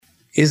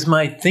Is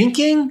my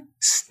thinking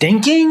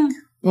stinking?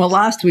 Well,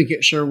 last week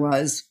it sure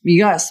was.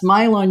 You got a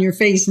smile on your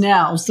face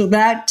now, so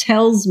that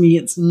tells me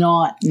it's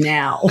not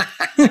now,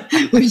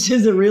 which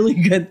is a really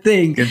good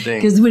thing. Good thing.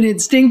 Because when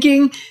it's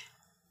stinking,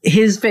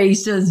 his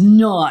face does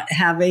not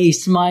have a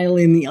smile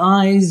in the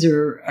eyes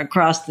or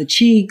across the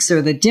cheeks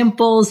or the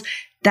dimples.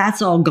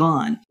 That's all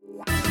gone.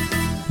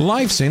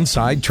 Life's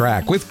Inside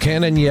Track with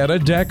Ken and Yetta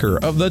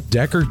Decker of the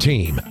Decker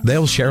team.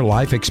 They'll share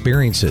life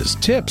experiences,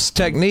 tips,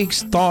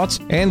 techniques, thoughts,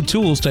 and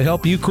tools to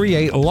help you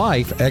create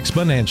life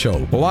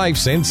exponential.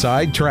 Life's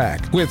Inside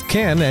Track with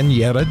Ken and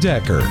Yetta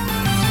Decker.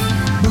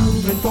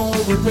 Moving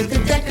forward with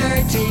the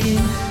Decker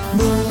team.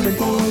 Moving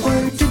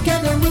forward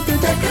together with the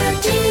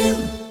Decker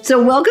team.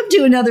 So welcome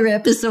to another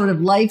episode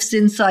of Life's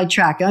Inside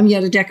Track. I'm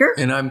Yetta Decker.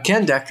 And I'm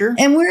Ken Decker.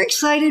 And we're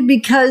excited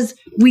because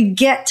we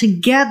get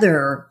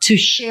together to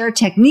share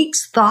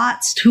techniques,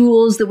 thoughts,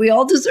 tools that we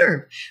all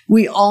deserve.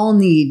 We all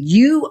need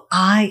you,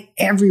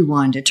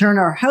 everyone to turn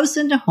our house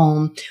into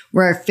home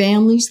where our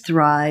families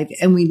thrive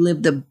and we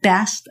live the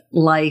best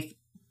life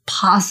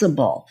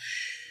possible.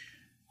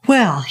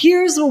 Well,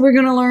 here's what we're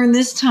going to learn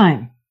this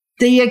time.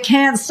 That you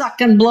can't suck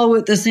and blow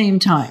at the same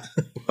time.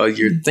 Well,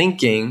 you're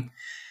thinking,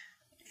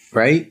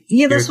 right?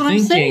 Yeah, that's what I'm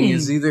saying. Your thinking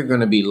is either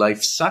going to be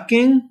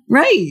life-sucking,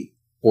 right,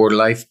 or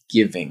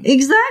life-giving.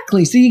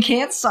 Exactly. So you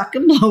can't suck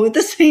and blow at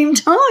the same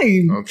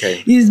time.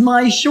 Okay. Is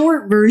my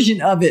short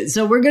version of it.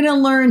 So we're going to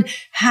learn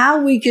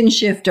how we can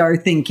shift our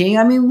thinking.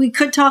 I mean, we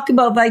could talk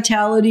about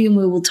vitality and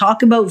we will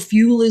talk about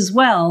fuel as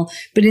well.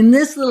 But in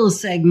this little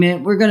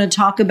segment, we're going to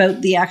talk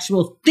about the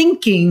actual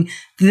thinking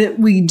that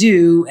we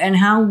do and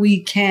how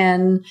we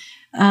can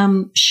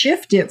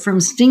shift it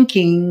from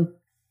stinking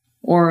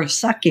or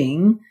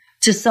sucking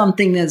to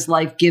something that's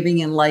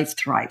life-giving and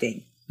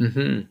life-thriving.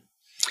 Mm-hmm.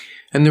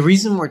 And the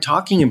reason we're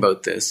talking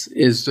about this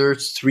is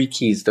there's 3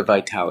 keys to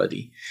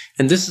vitality.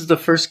 And this is the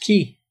first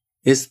key,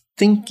 is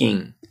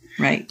thinking.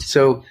 Right.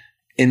 So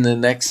in the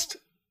next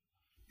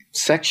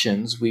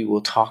sections, we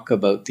will talk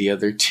about the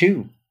other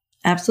 2.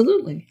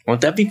 Absolutely.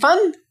 Won't that be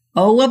fun?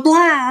 Oh, a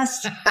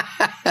blast.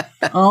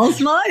 All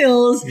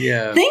smiles.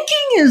 Yeah.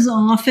 Thinking is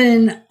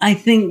often, I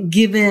think,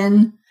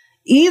 given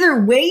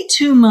either way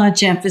too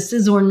much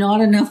emphasis or not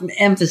enough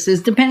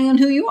emphasis, depending on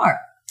who you are.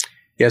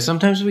 Yeah,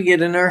 sometimes we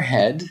get in our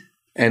head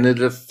and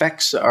it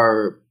affects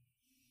our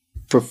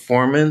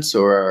performance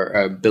or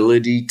our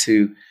ability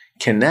to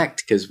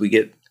connect because we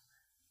get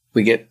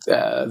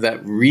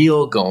that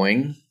reel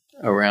going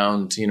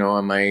around,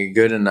 am I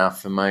good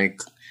enough? Am I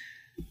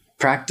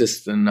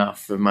practiced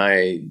enough? Am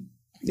I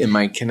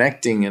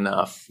connecting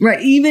enough? Right.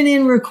 Even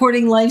in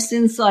recording Life's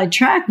Inside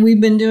Track,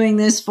 we've been doing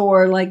this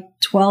for like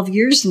 12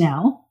 years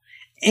now.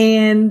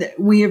 And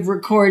we have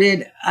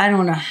recorded, I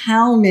don't know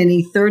how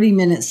many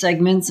 30-minute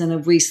segments. And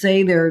if we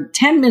say they're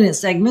 10-minute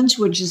segments,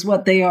 which is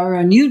what they are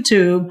on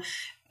YouTube,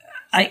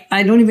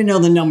 I don't even know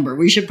the number.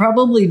 We should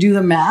probably do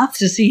the math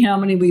to see how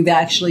many we've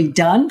actually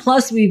done.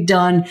 Plus, we've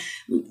done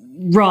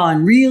Raw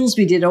and Reels.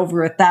 We did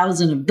over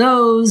 1,000 of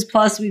those.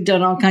 Plus, we've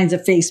done all kinds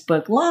of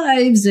Facebook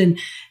Lives. And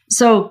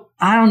so,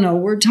 I don't know,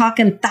 we're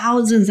talking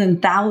thousands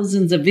and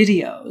thousands of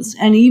videos.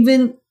 And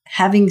even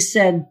having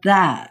said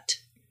that,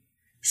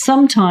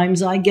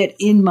 sometimes I get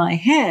in my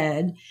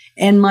head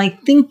and my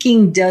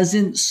thinking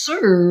doesn't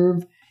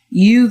serve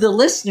you, the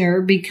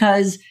listener,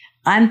 because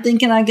I'm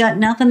thinking I got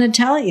nothing to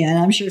tell you. And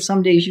I'm sure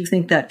some days you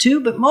think that too.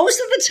 But most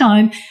of the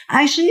time,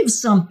 I actually have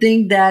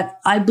something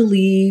that I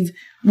believe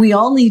we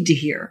all need to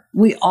hear.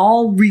 We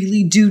all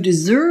really do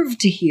deserve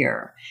to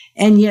hear.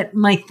 And yet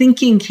my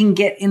thinking can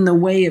get in the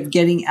way of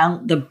getting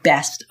out the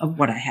best of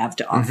what I have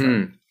to offer.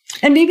 Mm-hmm.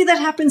 And maybe that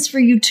happens for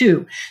you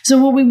too. So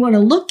what we want to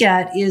look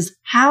at is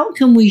how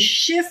can we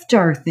shift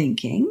our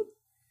thinking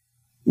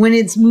when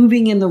it's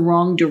moving in the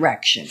wrong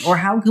direction? Or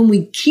how can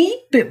we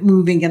keep it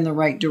moving in the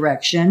right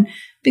direction?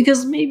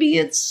 Because maybe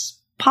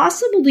it's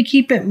possible to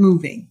keep it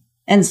moving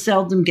and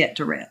seldom get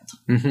derailed.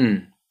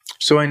 Mm-hmm.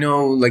 So I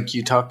know, like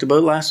you talked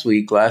about last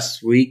week,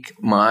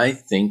 my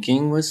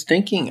thinking was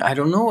stinking. I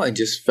don't know. I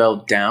just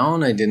felt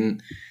down. I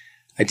didn't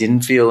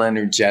feel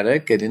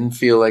energetic. I didn't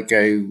feel like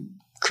I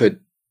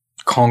could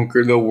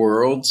conquer the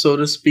world, so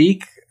to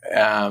speak.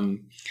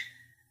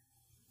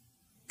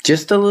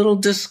 Just a little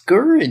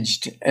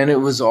discouraged. And it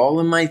was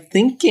all in my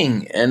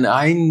thinking. And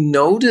I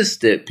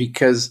noticed it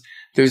because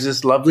there's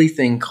this lovely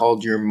thing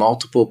called your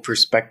multiple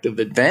perspective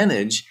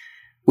advantage,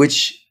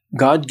 which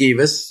God gave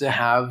us to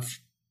have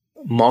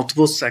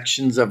multiple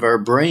sections of our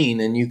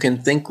brain. And you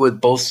can think with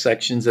both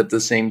sections at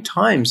the same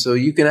time. So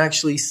you can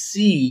actually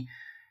see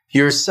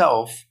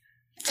yourself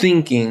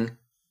thinking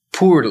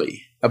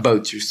poorly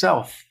about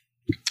yourself,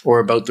 or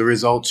about the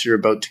results you're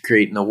about to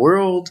create in the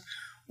world,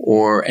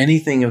 or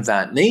anything of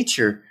that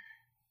nature.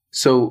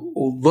 So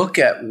look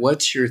at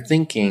what you're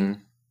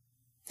thinking.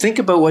 Think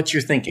about what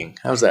you're thinking.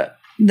 How's that?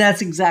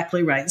 That's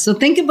exactly right. So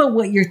think about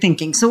what you're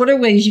thinking. So what are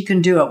ways you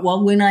can do it?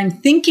 Well, when I'm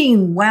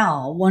thinking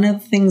well, one of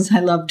the things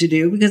I love to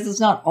do, because it's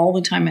not all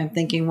the time I'm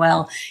thinking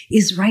well,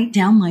 is write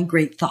down my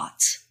great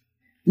thoughts.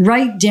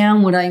 write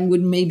down what I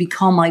would maybe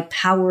call my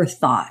power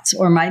thoughts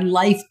or my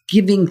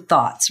life-giving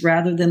thoughts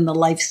rather than the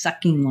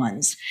life-sucking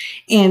ones.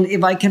 And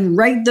if I can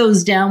write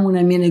those down when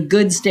I'm in a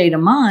good state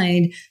of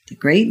mind, the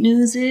great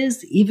news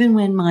is even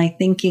when my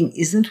thinking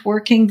isn't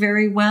working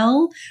very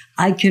well,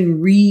 I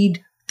can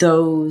read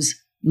those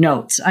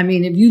notes. I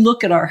mean, if you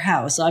look at our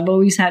house, I've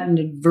always had an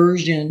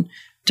aversion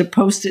to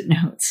Post-it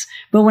notes.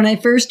 But when I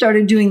first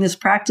started doing this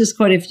practice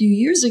quite a few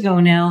years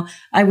ago now,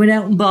 I went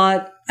out and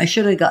I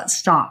should have got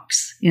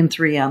stocks in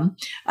 3M.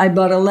 I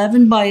bought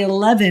 11 by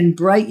 11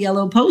 bright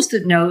yellow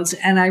Post-it notes,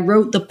 and I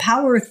wrote the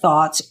power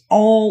thoughts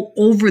all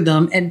over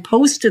them and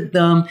posted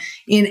them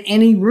in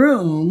any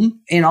room,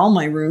 in all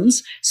my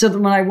rooms, so that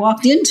when I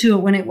walked into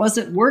it, when it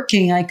wasn't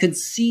working, I could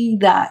see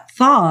that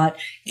thought.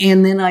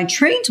 And then I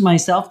trained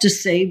myself to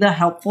say the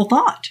helpful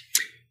thought.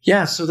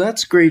 Yeah, so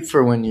that's great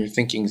for when your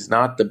thinking is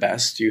not the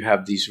best. You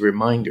have these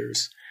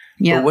reminders.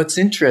 Yeah. But what's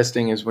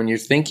interesting is when your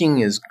thinking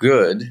is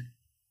good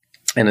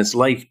and it's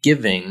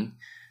life-giving,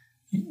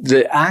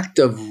 the act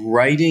of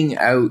writing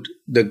out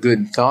the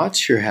good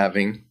thoughts you're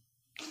having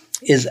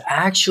is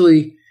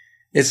actually,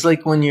 it's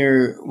like when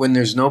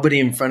there's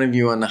nobody in front of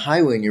you on the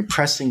highway and you're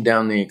pressing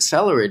down the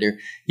accelerator,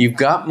 you've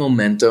got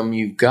momentum,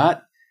 you've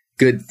got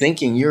good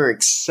thinking, you're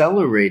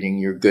accelerating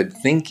your good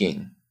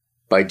thinking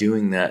by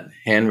doing that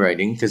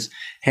handwriting, because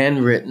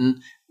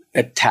handwritten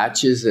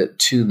attaches it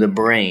to the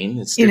brain.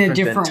 It's in different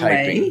a different than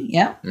typing. way.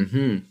 Yeah.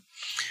 Mm-hmm.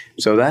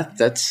 So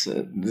that's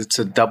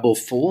a double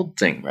fold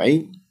thing,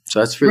 right? So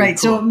that's really right.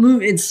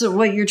 cool. So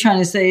what you're trying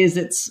to say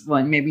is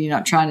well, maybe you're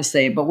not trying to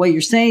say it, but what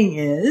you're saying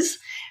is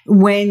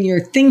when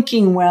you're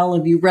thinking well,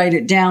 if you write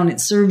it down,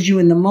 it serves you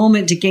in the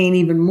moment to gain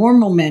even more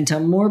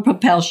momentum, more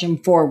propulsion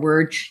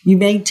forward. You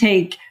may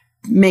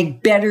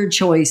make better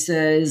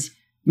choices,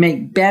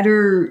 make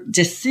better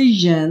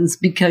decisions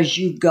because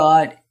you've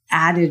got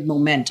added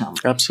momentum.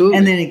 Absolutely.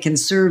 And then it can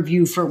serve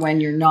you for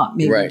when you're not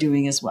maybe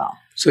doing as well.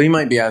 So you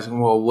might be asking,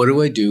 well, what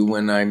do I do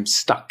when I'm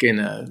stuck in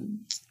a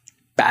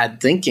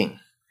bad thinking?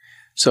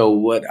 So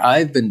what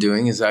I've been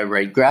doing is I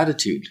write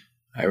gratitude.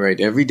 I write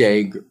every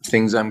day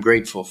things I'm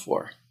grateful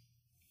for.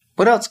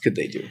 What else could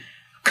they do?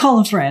 Call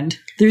a friend.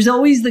 There's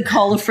always the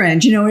call a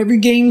friend. You know, every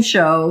game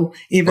show,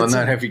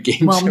 not every game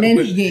show. Well,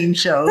 many game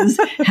shows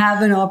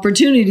have an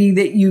opportunity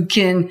that you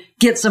can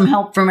get some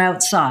help from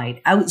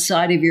outside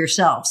of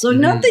yourself. So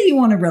not that you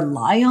want to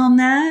rely on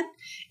that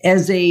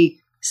as a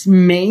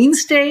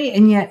mainstay,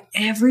 and yet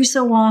every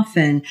so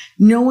often,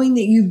 knowing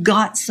that you've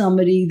got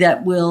somebody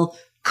that will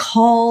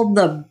call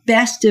the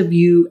best of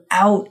you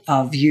out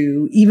of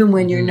you, even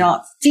when you're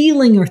not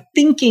feeling or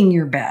thinking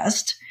your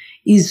best,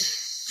 is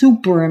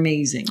super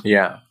amazing.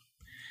 Yeah.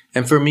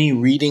 And for me,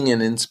 reading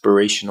an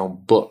inspirational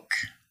book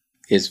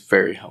is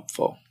very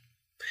helpful.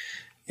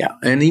 Yeah.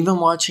 And even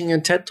watching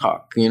a TED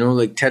Talk,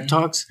 like TED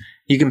Talks,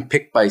 you can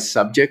pick by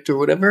subject or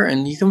whatever,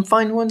 and you can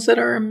find ones that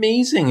are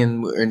amazing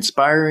and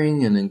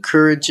inspiring and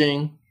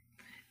encouraging.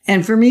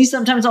 And for me,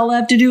 sometimes all I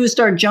have to do is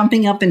start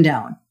jumping up and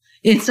down.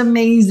 It's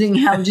amazing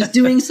how just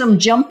doing some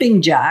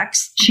jumping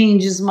jacks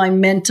changes my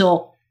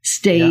mental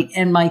state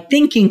and my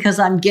thinking, because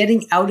I'm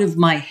getting out of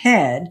my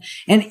head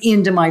and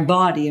into my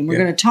body. And we're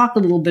going to talk a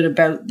little bit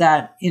about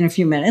that in a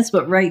few minutes.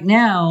 But right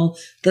now,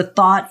 the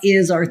thought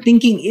is our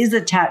thinking is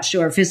attached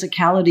to our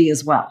physicality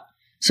as well.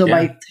 So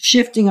by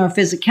shifting our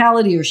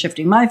physicality or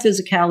shifting my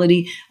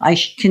physicality, I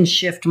can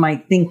shift my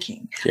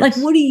thinking. Yes. Like,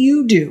 what do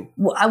you do?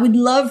 Well, I would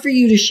love for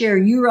you to share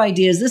your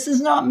ideas. This is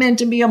not meant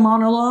to be a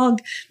monologue.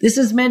 This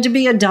is meant to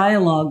be a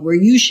dialogue where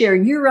you share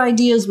your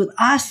ideas with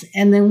us,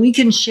 and then we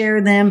can share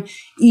them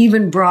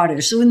even broader.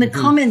 So in the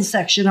comments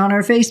section on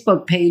our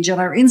Facebook page, on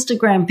our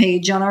Instagram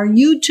page, on our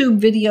YouTube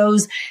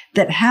videos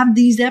that have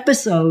these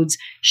episodes,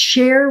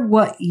 share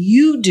what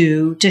you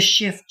do to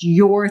shift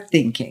your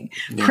thinking.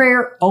 Yeah.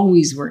 Prayer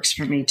always works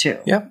for me too.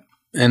 Yep.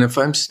 And if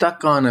I'm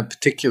stuck on a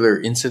particular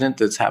incident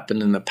that's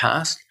happened in the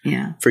past,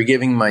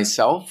 forgiving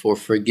myself or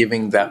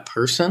forgiving that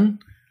person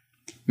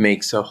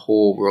makes a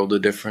whole world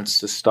of difference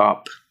to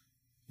stop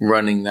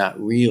running that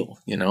reel,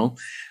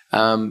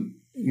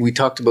 We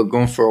talked about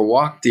going for a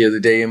walk the other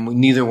day, and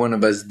neither one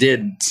of us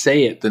did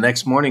say it. The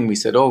next morning we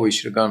said, we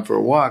should have gone for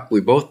a walk. We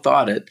both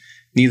thought it.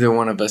 Neither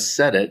one of us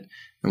said it,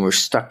 and we're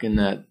stuck in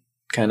that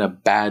kind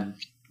of bad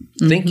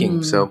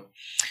thinking. So,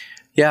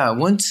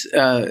 once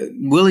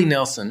Willie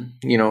Nelson,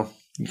 you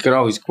could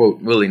always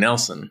quote Willie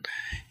Nelson.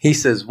 He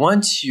says,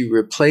 once you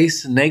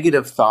replace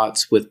negative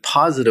thoughts with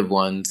positive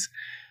ones,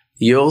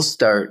 you'll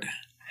start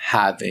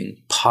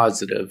having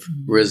positive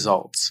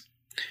results.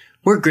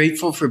 We're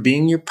grateful for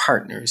being your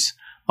partners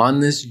on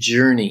this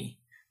journey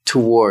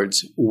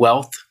towards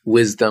wealth,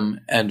 wisdom,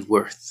 and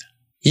worth.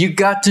 You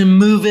got to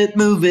move it,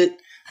 move it.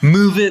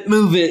 Move it,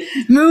 move it.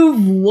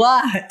 Move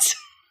what?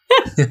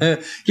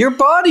 Your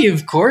body,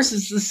 of course,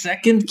 is the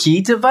second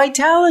key to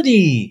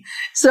vitality.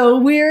 So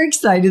we're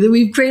excited that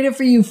we've created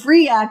for you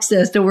free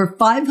access to over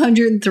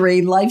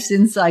 503 Life's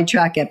Inside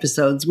Track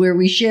episodes where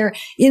we share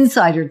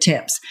insider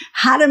tips,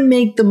 how to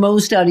make the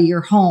most out of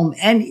your home,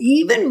 and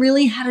even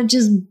really how to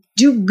just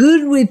do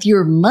good with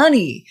your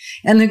money.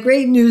 And the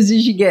great news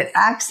is you get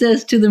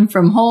access to them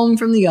from home,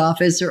 from the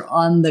office, or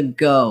on the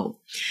go.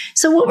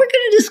 So what we're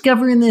going to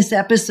discover in this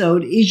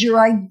episode is your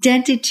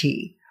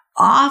identity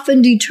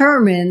often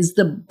determines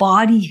the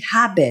body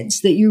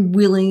habits that you're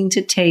willing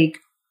to take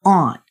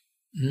on.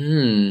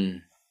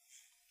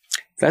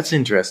 That's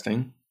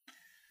interesting.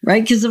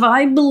 Right? Because if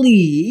I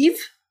believe,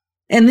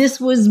 and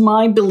this was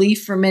my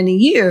belief for many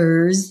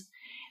years,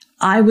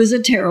 I was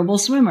a terrible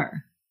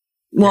swimmer.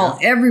 Well,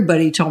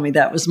 everybody told me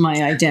that was my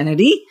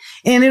identity.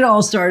 And it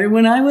all started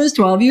when I was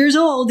 12 years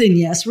old. And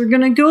yes, we're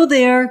going to go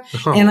there.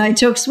 And I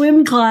took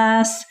swim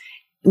class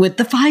with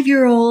the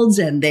 5-year-olds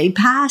and they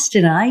passed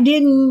and I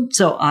didn't.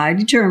 So I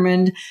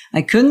determined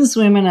I couldn't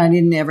swim and I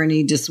didn't ever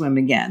need to swim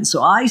again.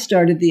 So I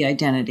started the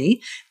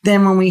identity.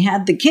 Then when we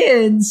had the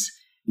kids,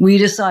 we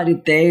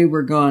decided they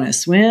were going to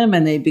swim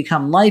and they'd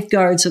become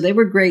lifeguards. So they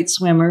were great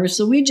swimmers.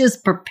 So we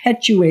just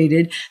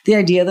perpetuated the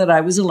idea that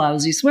I was a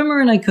lousy swimmer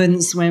and I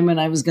couldn't swim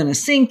and I was going to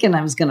sink and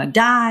I was going to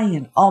die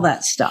and all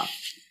that stuff.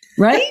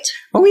 Right?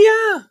 Oh,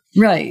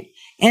 yeah. Right.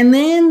 And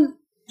then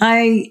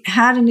I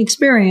had an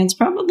experience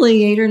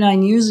probably 8 or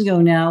 9 years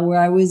ago now where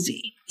I was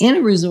in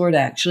a resort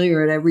actually,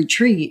 or at a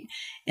retreat.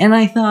 And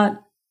I thought,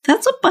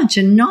 that's a bunch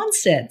of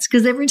nonsense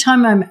because every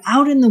time I'm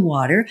out in the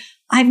water,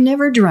 I've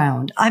never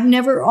drowned. I've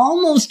never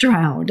almost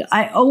drowned.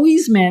 I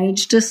always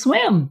managed to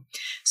swim.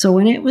 So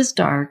when it was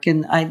dark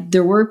and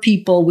there were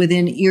people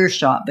within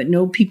earshot, but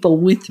no people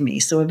with me.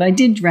 So if I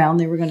did drown,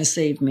 they were going to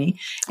save me.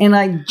 And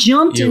I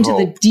jumped into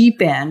the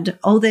deep end.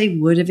 Oh, they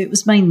would if it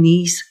was my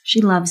niece. She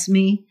loves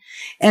me.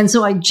 And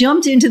so I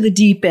jumped into the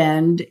deep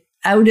end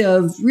out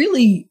of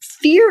really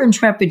fear and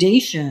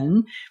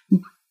trepidation.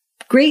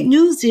 Great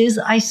news is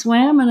I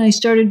swam and I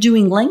started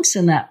doing lengths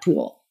in that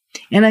pool.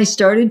 And I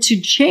started to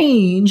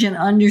change and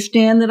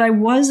understand that I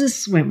was a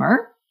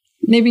swimmer,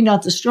 maybe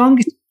not the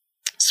strongest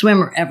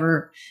swimmer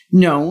ever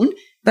known,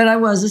 but I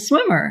was a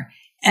swimmer.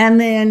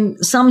 And then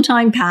some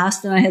time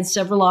passed and I had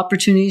several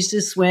opportunities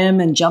to swim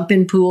and jump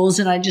in pools.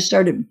 And I just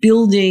started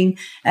building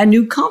a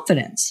new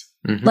confidence.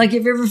 Like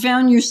if you ever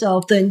found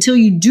yourself that until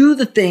you do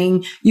the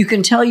thing, you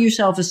can tell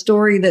yourself a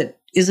story that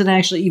isn't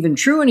actually even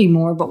true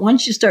anymore. But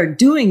once you start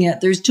doing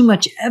it, there's too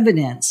much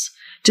evidence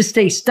to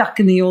stay stuck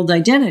in the old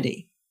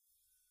identity.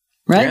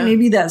 Right? Yeah.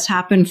 Maybe that's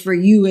happened for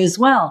you as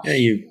well. Yeah,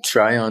 you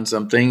try on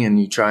something and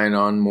you try it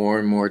on more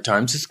and more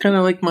times. It's kind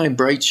of like my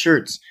bright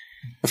shirts.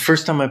 The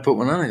first time I put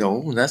one on, I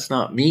go, oh, that's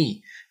not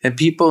me. And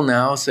people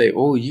now say,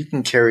 oh, you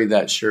can carry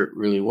that shirt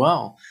really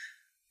well.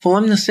 Well,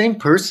 I'm the same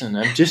person.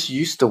 I'm just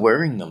used to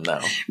wearing them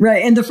now.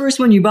 Right. And the first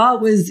one you bought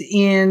was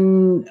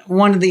in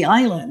one of the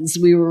islands.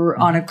 We were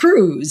on a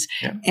cruise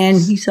and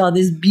he saw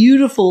this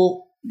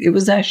beautiful, it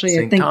was actually,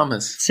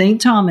 St.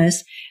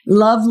 Thomas.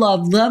 Love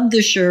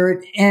the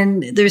shirt.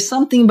 And there's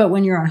something about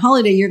when you're on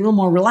holiday, you're a little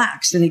more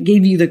relaxed and it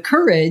gave you the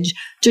courage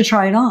to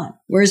try it on.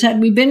 Whereas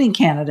had we been in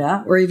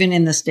Canada or even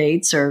in the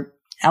States or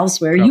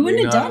elsewhere, you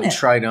wouldn't have done it.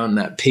 Tried on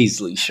that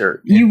paisley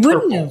shirt. You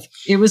wouldn't have.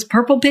 It was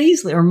purple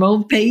paisley or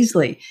mauve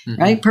paisley,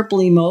 right?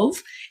 Purpley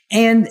mauve.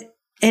 And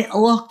it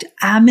looked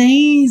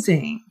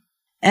amazing.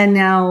 And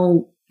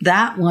now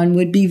that one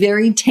would be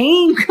very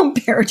tame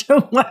compared to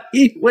what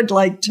you would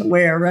like to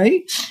wear,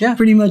 right? Yeah.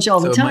 Pretty much all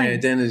the So time. my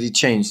identity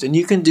changed. And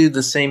you can do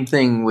the same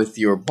thing with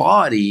your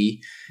body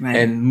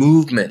and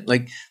movement.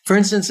 Like, for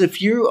instance,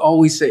 if you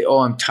always say, oh,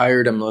 I'm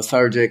tired, I'm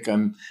lethargic,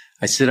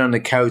 I sit on the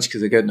couch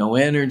because I got no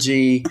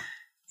energy.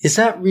 Is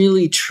that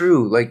really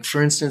true? Like,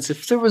 for instance,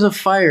 if there was a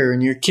fire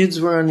and your kids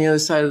were on the other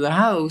side of the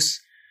house,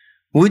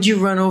 would you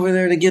run over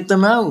there to get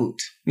them out?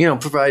 You know,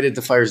 provided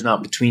the fire's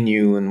not between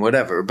you and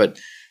whatever. But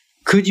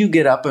could you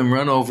get up and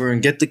run over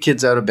and get the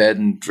kids out of bed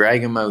and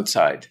drag them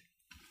outside?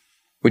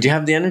 Would you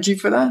have the energy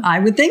for that? I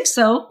would think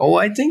so. Oh,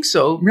 I think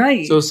so.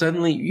 Right. So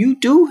suddenly you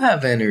do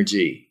have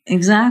energy.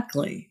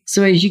 Exactly.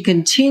 So as you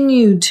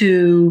continue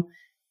to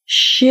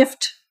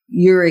shift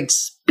your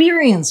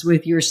experience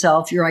with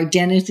yourself, your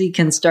identity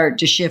can start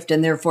to shift.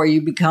 And therefore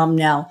you become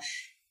now,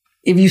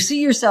 if you see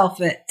yourself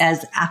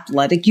as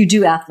athletic, you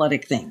do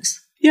athletic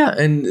things. Yeah.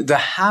 And the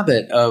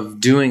habit of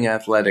doing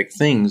athletic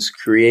things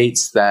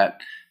creates that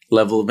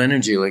level of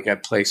energy. Like I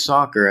play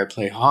soccer, I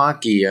play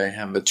hockey, I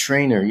have a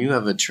trainer, you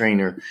have a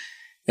trainer.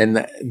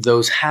 And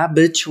those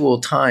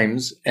habitual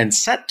times and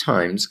set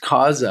times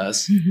cause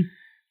us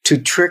to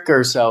trick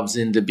ourselves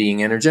into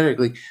being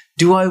energetically.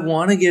 Do I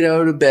want to get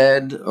out of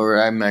bed? Or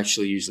I'm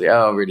actually usually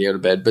already out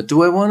of bed, but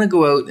do I want to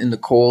go out in the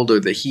cold or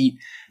the heat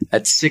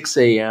at 6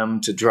 a.m.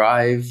 to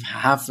drive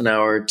half an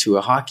hour to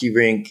a hockey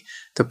rink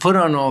to put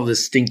on all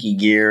this stinky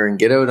gear and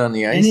get out on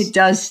the ice? And it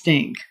does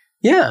stink.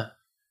 Yeah,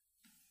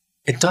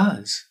 it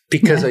does.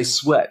 Because I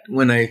sweat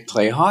when I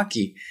play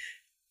hockey.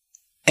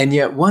 And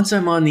yet once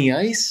I'm on the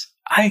ice,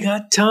 I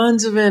got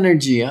tons of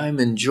energy. I'm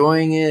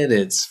enjoying it.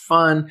 It's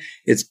fun.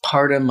 It's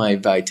part of my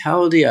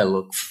vitality. I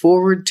look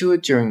forward to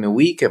it during the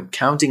week. I'm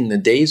counting the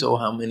days. Oh,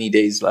 how many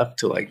days left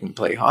till I can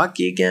play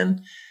hockey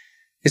again?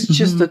 It's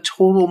just a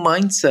total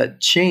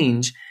mindset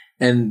change.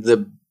 And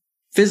the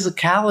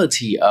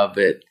physicality of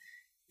it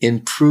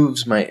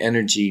improves my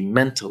energy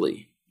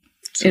mentally.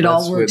 So it all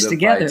that's where works the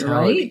together,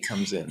 vitality right?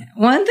 comes in.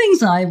 One of the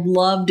things I've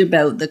loved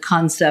about the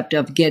concept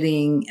of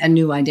getting a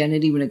new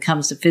identity when it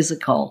comes to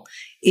physical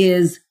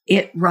is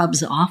it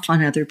rubs off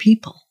on other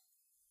people.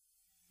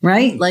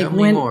 Right? Like Tell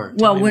me more.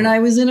 when I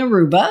was in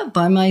Aruba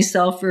by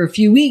myself for a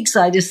few weeks,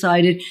 I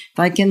decided if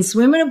I can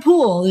swim in a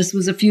pool, this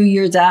was a few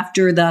years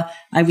after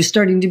I was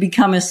starting to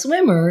become a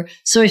swimmer.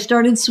 So I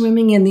started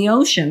swimming in the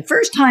ocean.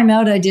 First time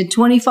out, I did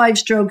 25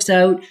 strokes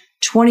out,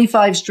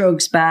 25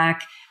 strokes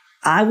back.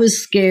 I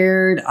was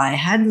scared. I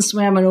hadn't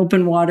swam in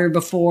open water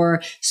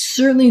before,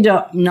 certainly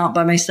not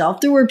by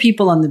myself. There were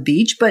people on the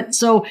beach, but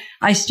so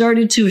I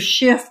started to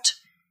shift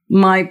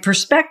my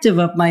perspective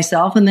of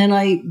myself. And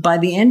then by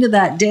the end of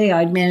that day,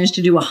 I'd managed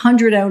to do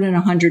 100 out and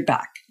 100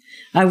 back.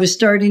 I was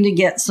starting to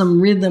get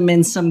some rhythm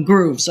and some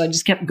groove. So I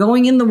just kept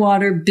going in the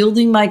water,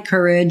 building my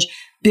courage,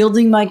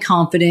 building my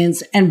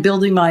confidence, and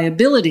building my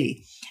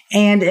ability.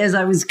 And as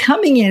I was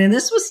coming in, and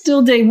this was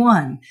still day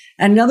one,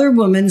 another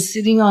woman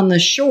sitting on the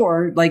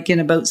shore, like in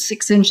about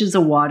 6 inches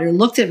of water,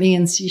 looked at me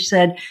and she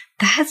said,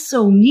 "That's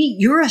so neat.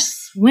 You're a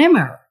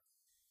swimmer.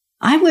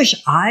 I wish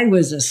I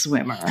was a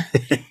swimmer."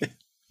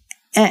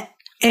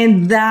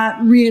 And that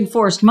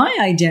reinforced my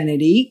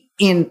identity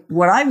in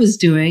what I was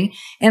doing.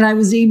 And I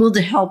was able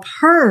to help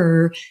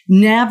her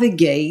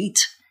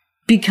navigate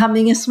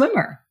becoming a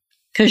swimmer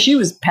because she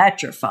was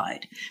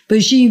petrified.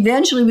 But she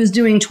eventually was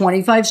doing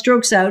 25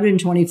 strokes out and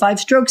 25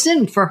 strokes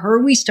in. For her,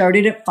 we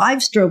started at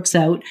 5 strokes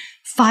out,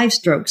 5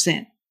 strokes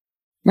in.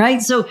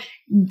 Right? So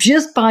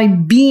just by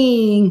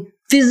being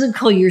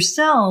physical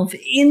yourself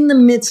in the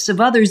midst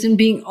of others and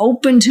being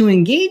open to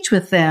engage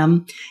with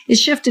them, it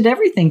shifted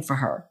everything for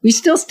her. We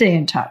still stay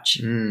in touch.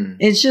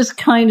 It's just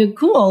kind of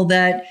cool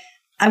that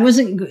I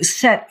wasn't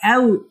set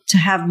out to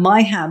have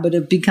my habit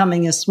of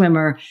becoming a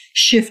swimmer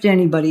shift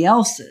anybody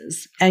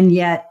else's. And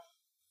yet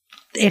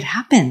it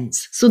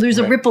happens. So there's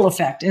a ripple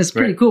effect. And it's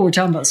pretty cool. We're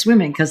talking about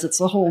swimming because it's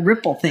the whole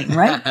ripple thing,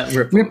 right?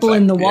 ripple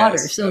in the water.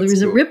 Yes, so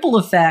there's a ripple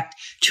effect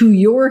to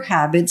your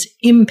habits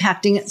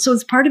impacting it. So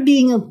it's part of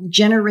being a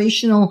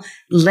generational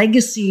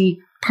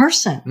legacy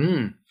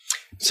person.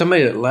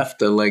 Somebody that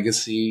left a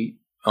legacy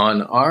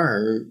on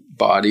our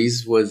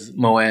bodies was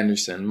Mo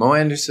Anderson. Mo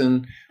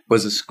Anderson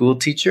was a school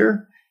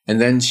teacher, and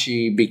then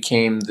she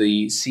became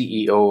the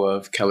CEO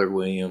of Keller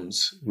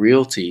Williams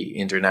Realty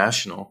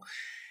International.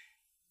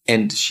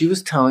 And she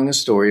was telling a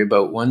story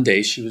about one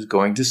day she was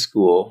going to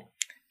school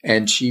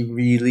and she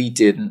really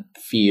didn't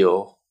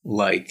feel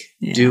like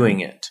doing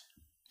it.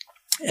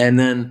 And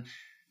then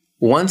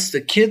once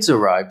the kids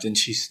arrived and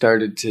she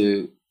started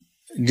to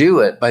do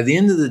it, by the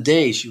end of the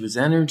day, she was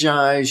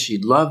energized. She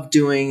loved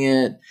doing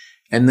it.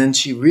 And then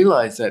she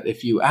realized that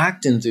if you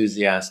act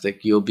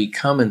enthusiastic, you'll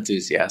become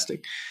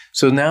enthusiastic.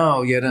 So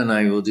now Yetta and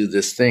I will do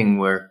this thing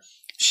where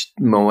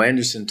Mo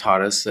Anderson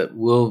taught us that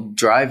we'll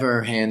drive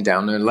our hand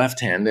down our left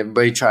hand.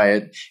 Everybody try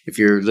it. If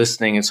you're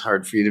listening, it's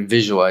hard for you to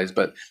visualize,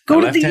 but my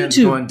left hand's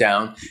going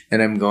down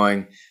and I'm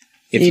going,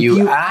 if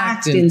you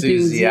act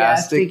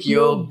enthusiastic,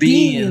 you'll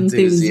be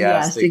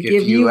enthusiastic.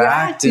 If you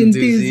act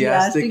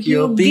enthusiastic,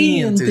 you'll be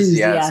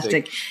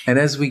enthusiastic. And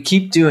as we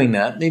keep doing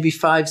that, maybe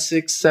 5,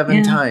 6,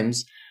 7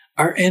 times,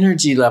 our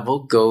energy level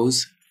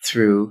goes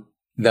through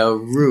the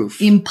roof.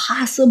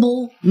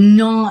 Impossible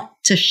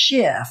not to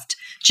shift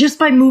just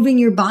by moving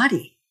your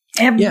body.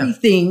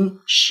 Everything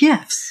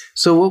shifts.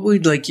 So what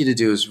we'd like you to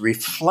do is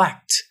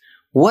reflect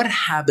what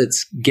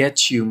habits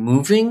get you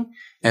moving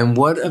and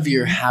what of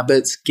your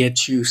habits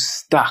get you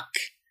stuck.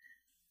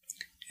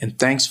 And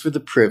thanks for the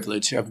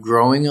privilege of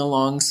growing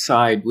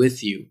alongside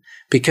with you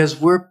because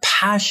we're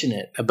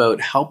passionate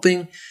about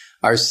helping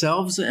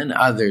ourselves and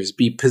others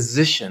be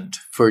positioned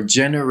for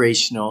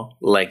generational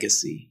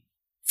legacy.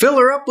 Fill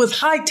her up with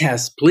high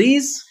test,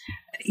 please.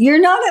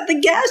 You're not at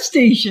the gas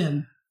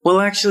station. Well,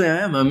 actually, I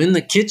am. I'm in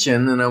the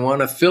kitchen and I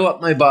want to fill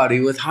up my body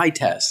with high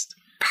test.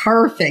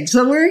 Perfect.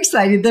 So we're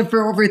excited that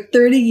for over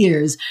 30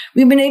 years,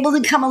 we've been able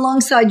to come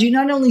alongside you,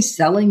 not only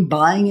selling,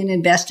 buying, and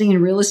investing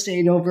in real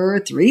estate over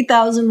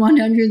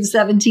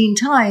 3,117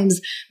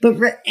 times, but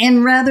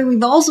rather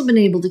we've also been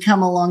able to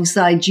come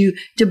alongside you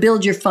to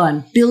build your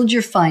fund, build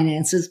your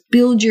finances,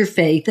 build your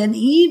faith, and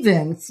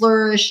even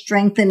flourish,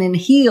 strengthen, and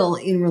heal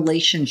in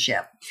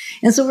relationship.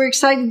 And so we're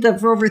excited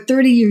that for over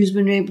 30 years,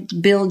 we've been able to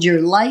build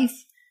your life,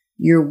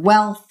 your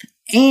wealth,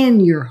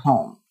 and your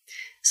home.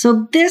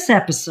 So this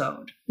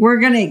episode, we're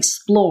going to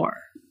explore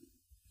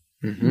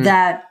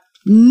that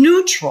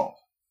neutral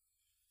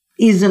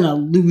is an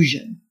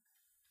illusion.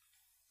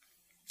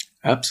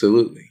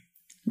 Absolutely.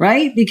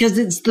 Right? Because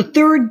it's the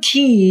third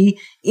key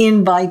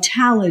in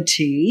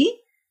vitality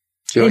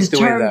Do you in like the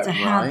way terms that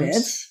of rhymes?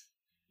 habits.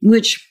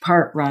 Which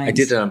part rhymes? I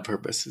did that on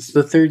purpose. It's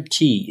the third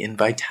key in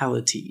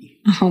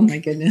vitality. Oh my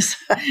goodness.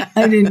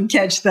 I didn't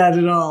catch that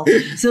at all.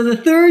 So the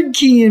third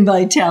key in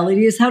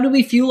vitality is how do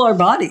we fuel our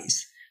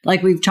bodies?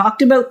 Like we've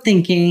talked about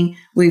thinking,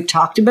 we've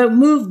talked about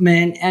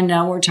movement, and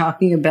now we're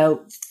talking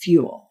about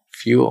fuel.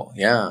 Fuel,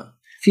 yeah.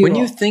 Fuel. When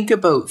you think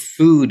about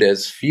food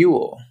as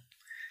fuel,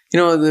 you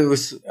know, there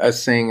was a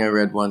saying I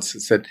read once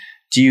that said,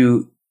 do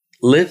you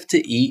live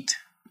to eat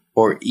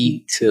or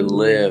eat to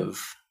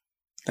live.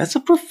 That's a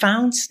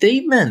profound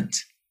statement.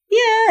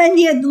 Yeah, and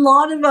yet a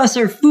lot of us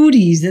are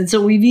foodies. And so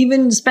we've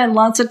even spent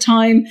lots of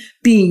time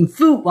being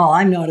food. Well,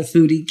 I'm not a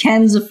foodie.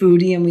 Ken's a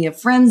foodie, and we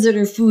have friends that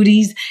are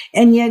foodies.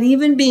 And yet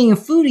even being a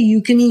foodie,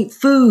 you can eat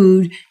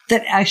food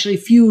that actually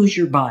fuels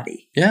your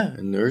body. Yeah,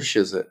 and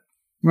nourishes it.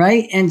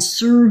 Right? And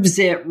serves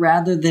it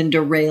rather than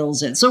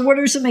derails it. So what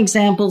are some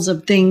examples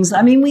of things?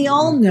 I mean, we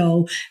all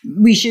know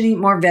we should eat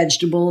more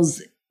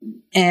vegetables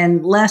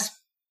and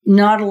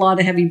not a lot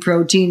of heavy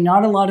protein,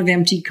 not a lot of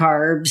empty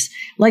carbs.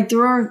 Like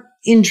there are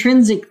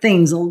intrinsic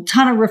things, a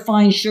ton of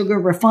refined sugar,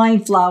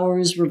 refined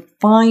flours,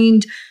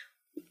 refined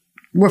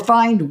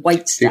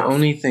white stuff. The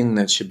only thing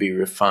that should be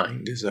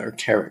refined is our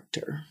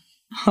character.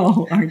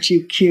 Oh, aren't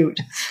you cute?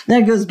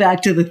 That goes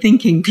back to the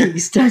thinking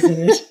piece,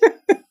 doesn't it?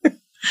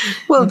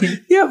 Well,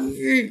 yeah.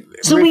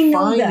 So refining we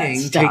know that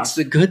stuff. Takes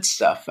the good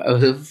stuff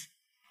out of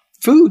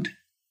food.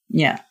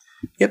 Yeah.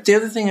 Yep. The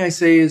other thing I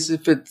say is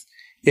if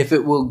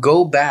it will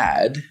go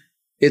bad,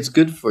 it's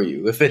good for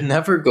you. If it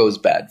never goes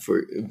bad,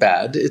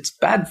 it's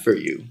bad for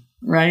you.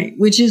 Right.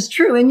 Which is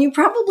true. And you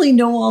probably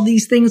know all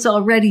these things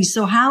already.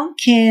 So how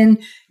can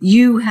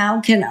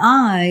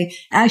I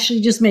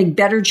actually just make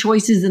better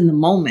choices in the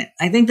moment?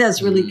 I think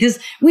that's really, because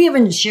we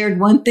haven't shared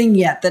one thing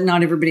yet that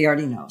not everybody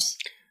already knows.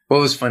 Well,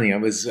 it was funny.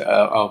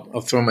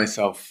 I'll throw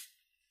myself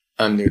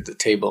under the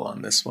table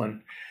on this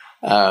one.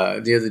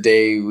 The other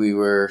day we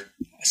were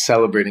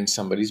celebrating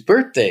somebody's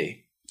birthday.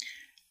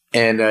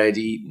 And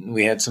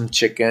we had some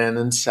chicken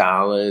and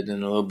salad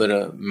and a little bit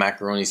of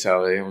macaroni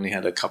salad. I only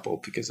had a couple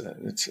because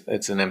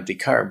it's an empty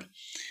carb.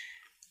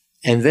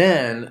 And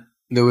then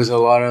there was a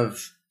lot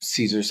of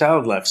Caesar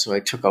salad left. So I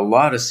took a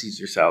lot of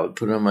Caesar salad,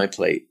 put it on my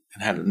plate,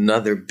 and had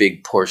another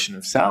big portion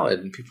of salad.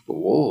 And people go,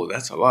 whoa,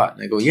 that's a lot.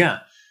 And I go,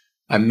 yeah,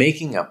 I'm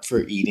making up for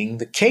eating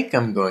the cake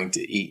I'm going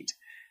to eat.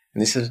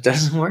 And they said, it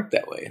doesn't work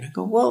that way. And I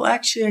go, well,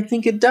 actually, I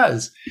think it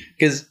does.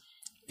 Because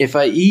if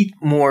I eat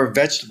more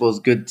vegetables,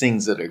 good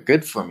things that are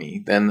good for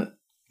me, then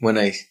when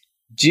I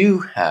do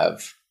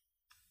have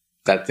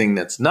that thing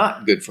that's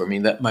not good for me,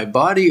 that my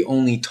body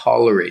only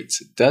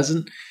tolerates. It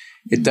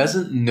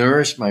doesn't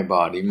nourish my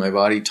body. My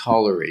body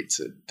tolerates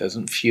it,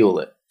 doesn't fuel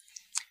it.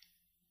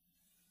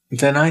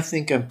 Then I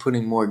think I'm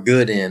putting more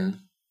good in.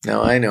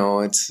 Now I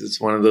know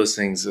it's one of those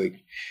things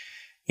like,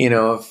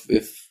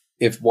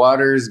 if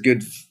water is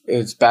good,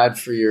 it's bad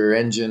for your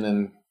engine,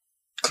 and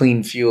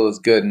clean fuel is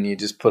good, and you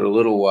just put a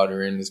little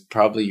water in, is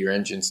probably your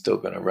engine's still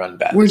going to run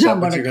bad. We're talking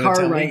about a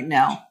car right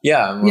now.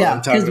 Yeah,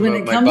 I'm talking about when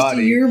it my comes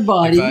body. to your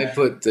body, if I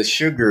put the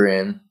sugar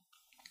in,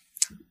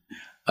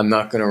 I'm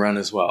not going to run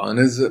as well. And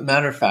as a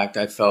matter of fact,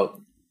 I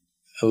felt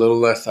a little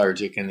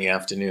lethargic in the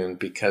afternoon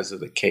because of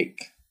the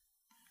cake.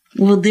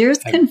 Well, there's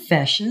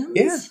confessions.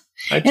 Yeah.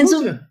 I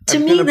told you. To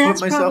I'm me, going to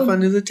that's put myself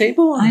under the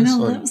table on I this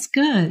know, one. that was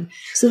good.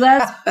 So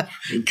that's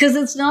because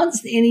it's not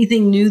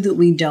anything new that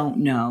we don't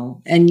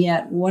know. And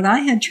yet what I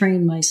had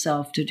trained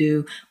myself to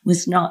do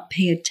was not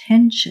pay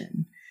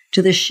attention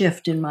to the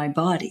shift in my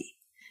body.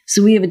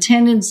 So we have a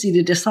tendency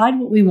to decide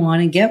what we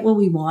want and get what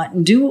we want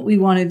and do what we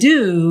want to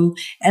do,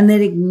 and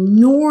then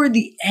ignore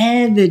the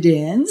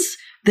evidence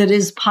that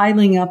is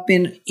piling up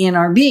in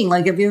our being.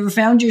 Like, have you ever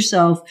found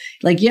yourself,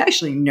 like, you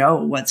actually know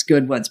what's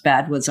good, what's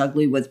bad, what's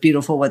ugly, what's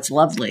beautiful, what's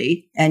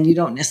lovely, and you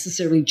don't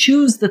necessarily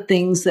choose the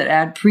things that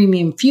add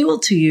premium fuel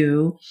to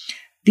you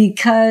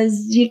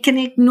because you can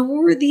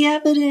ignore the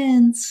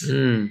evidence.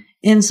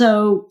 And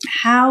so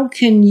how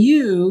can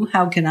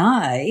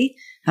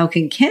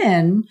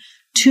Ken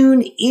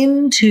tune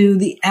into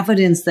the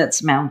evidence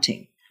that's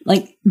mounting?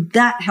 Like,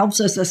 that helps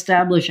us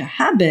establish a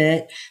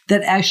habit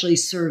that actually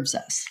serves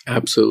us.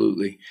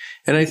 Absolutely.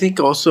 And I think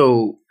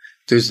also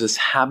there's this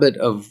habit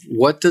of,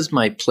 what does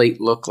my plate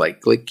look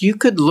like? Like, you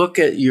could look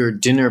at your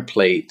dinner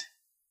plate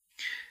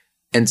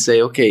and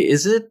say, okay,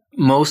 is it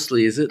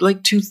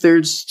like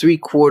 2/3,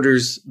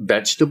 3/4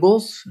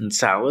 vegetables and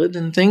salad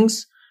and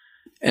things,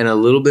 and a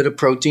little bit of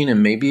protein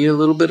and maybe a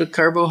little bit of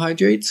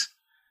carbohydrates?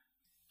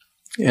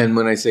 And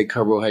when I say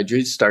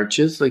carbohydrates,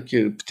 starches, like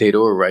your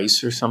potato or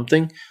rice or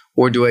something.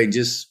 Or do I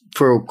just,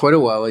 for quite a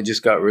while, I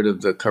just got rid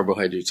of the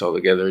carbohydrates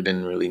altogether.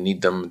 Didn't really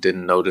need them.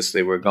 Didn't notice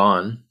they were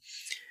gone.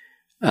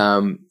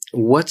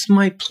 What's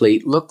my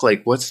plate look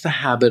like? What's the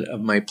habit of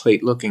my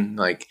plate looking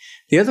like?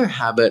 The other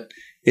habit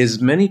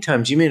is, many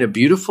times you made a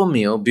beautiful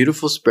meal,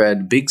 beautiful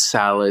spread, big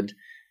salad,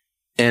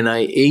 and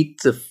I ate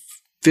the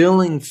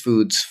filling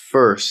foods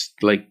first,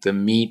 like the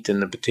meat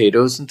and the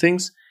potatoes and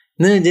things.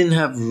 And then I didn't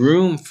have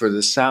room for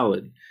the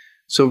salad.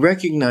 So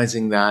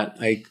recognizing that,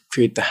 I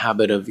create the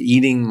habit of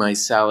eating my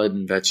salad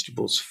and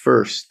vegetables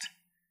first,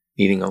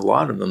 eating a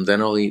lot of them.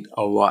 Then I'll eat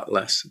a lot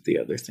less of the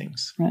other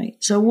things. Right.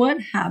 So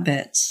what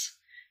habits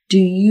do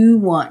you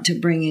want to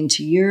bring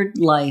into your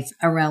life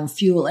around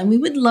fuel? And we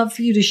would love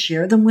for you to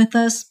share them with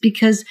us,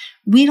 because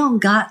we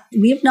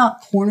have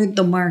not cornered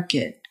the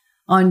market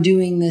on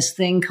doing this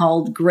thing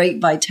called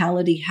Great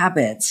Vitality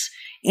Habits.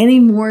 any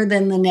more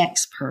than the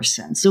next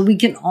person. So we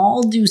can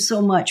all do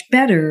so much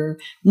better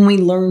when we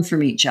learn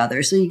from each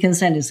other. So you can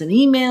send us an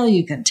email,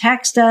 you can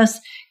text us,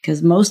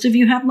 because most of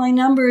you have my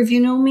number if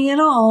you know me at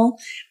all,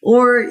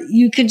 or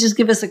you could just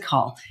give us a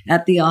call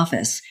at the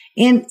office.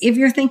 And if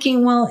you're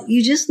thinking, well,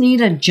 you just need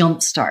a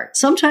jump start.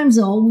 Sometimes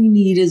all we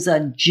need is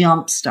a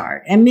jump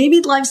start. And maybe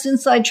Life's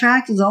Inside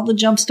Track is all the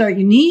jump start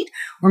you need.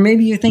 Or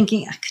maybe you're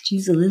thinking, I could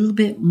use a little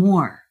bit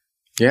more.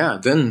 Yeah,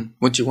 then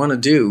what you want to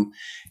do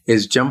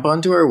is jump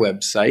onto our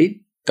website,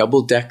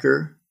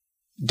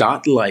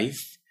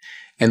 doubledecker.life,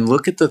 and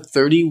look at the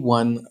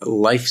 31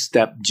 Life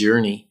Step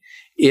Journey.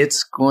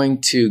 It's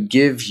going to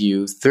give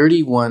you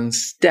 31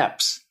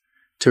 steps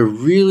to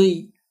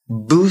really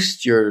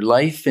boost your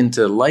life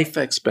into life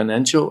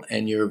exponential,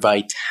 and your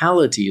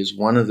vitality is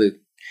one of the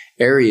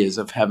areas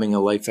of having a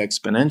life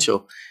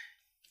exponential.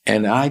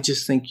 And I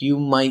just think you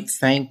might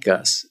thank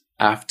us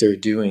after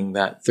doing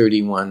that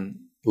 31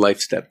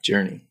 Life Step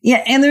Journey.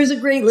 Yeah, and there's a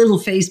great little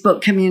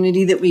Facebook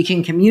community that we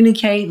can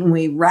communicate and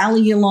we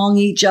rally along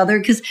each other,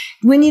 because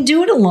when you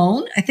do it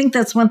alone, I think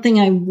that's one thing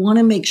I want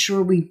to make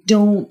sure we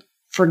don't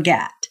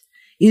forget,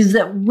 is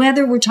that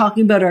whether we're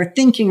talking about our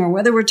thinking, or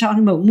whether we're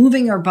talking about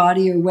moving our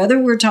body, or whether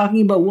we're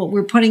talking about what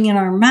we're putting in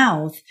our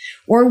mouth,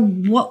 or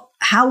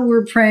how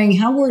we're praying,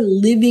 how we're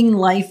living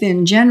life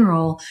in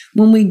general,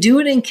 when we do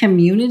it in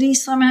community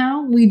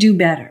somehow, we do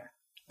better.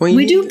 Well,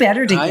 we do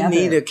better together. I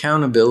need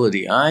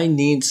accountability. I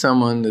need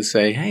someone to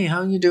say, hey,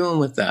 how are you doing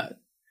with that?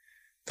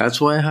 That's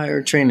why I hire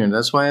a trainer.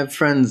 That's why I have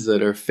friends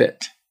that are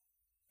fit,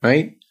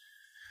 right?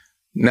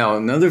 Now,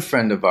 another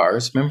friend of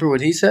ours, remember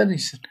what he said? He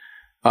said,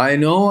 I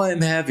know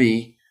I'm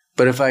heavy,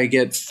 but if I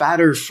get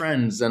fatter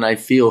friends, then I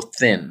feel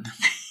thin.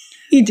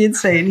 He did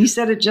say it. He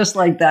said it just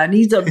like that. And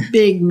he's a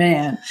big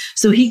man,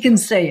 so he can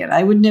say it.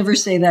 I would never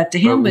say that to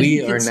him, but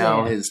we are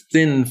now his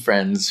thin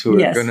friends who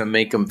are going to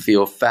make him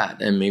feel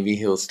fat, and maybe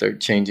he'll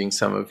start changing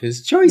some of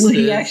his choices. Well,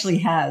 he actually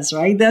has,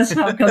 right? That's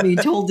how come he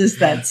told us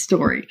that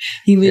story.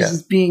 He was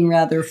just being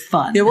rather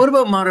fun. Yeah, what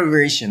about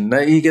moderation?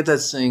 You get that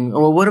saying,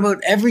 well, what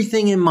about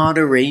everything in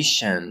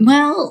moderation?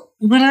 Well,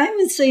 what I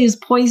would say is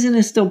poison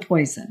is still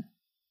poison.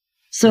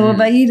 So if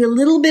I eat a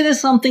little bit of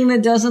something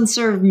that doesn't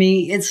serve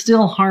me, it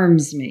still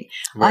harms me.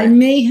 Right. I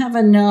may have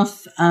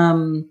enough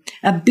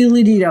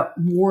ability to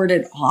ward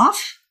it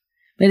off,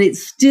 but it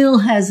still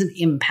has an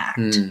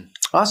impact.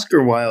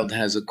 Oscar Wilde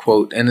has a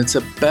quote, and it's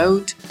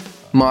about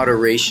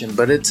moderation,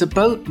 but it's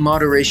about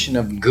moderation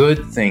of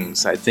good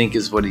things, I think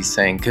is what he's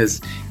saying,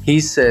 because he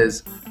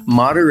says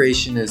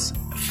moderation is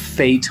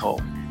fatal.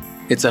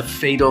 It's a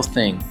fatal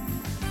thing.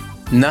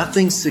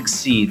 Nothing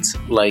succeeds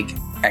like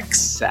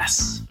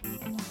excess.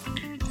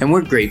 And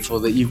we're grateful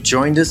that you've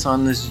joined us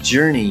on this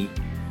journey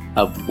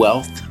of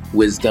wealth,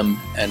 wisdom,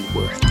 and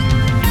worth.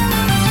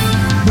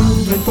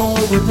 Moving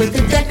forward with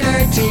the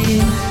Decker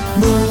team.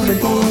 Moving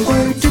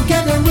forward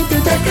together with the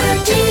Decker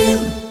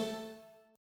team.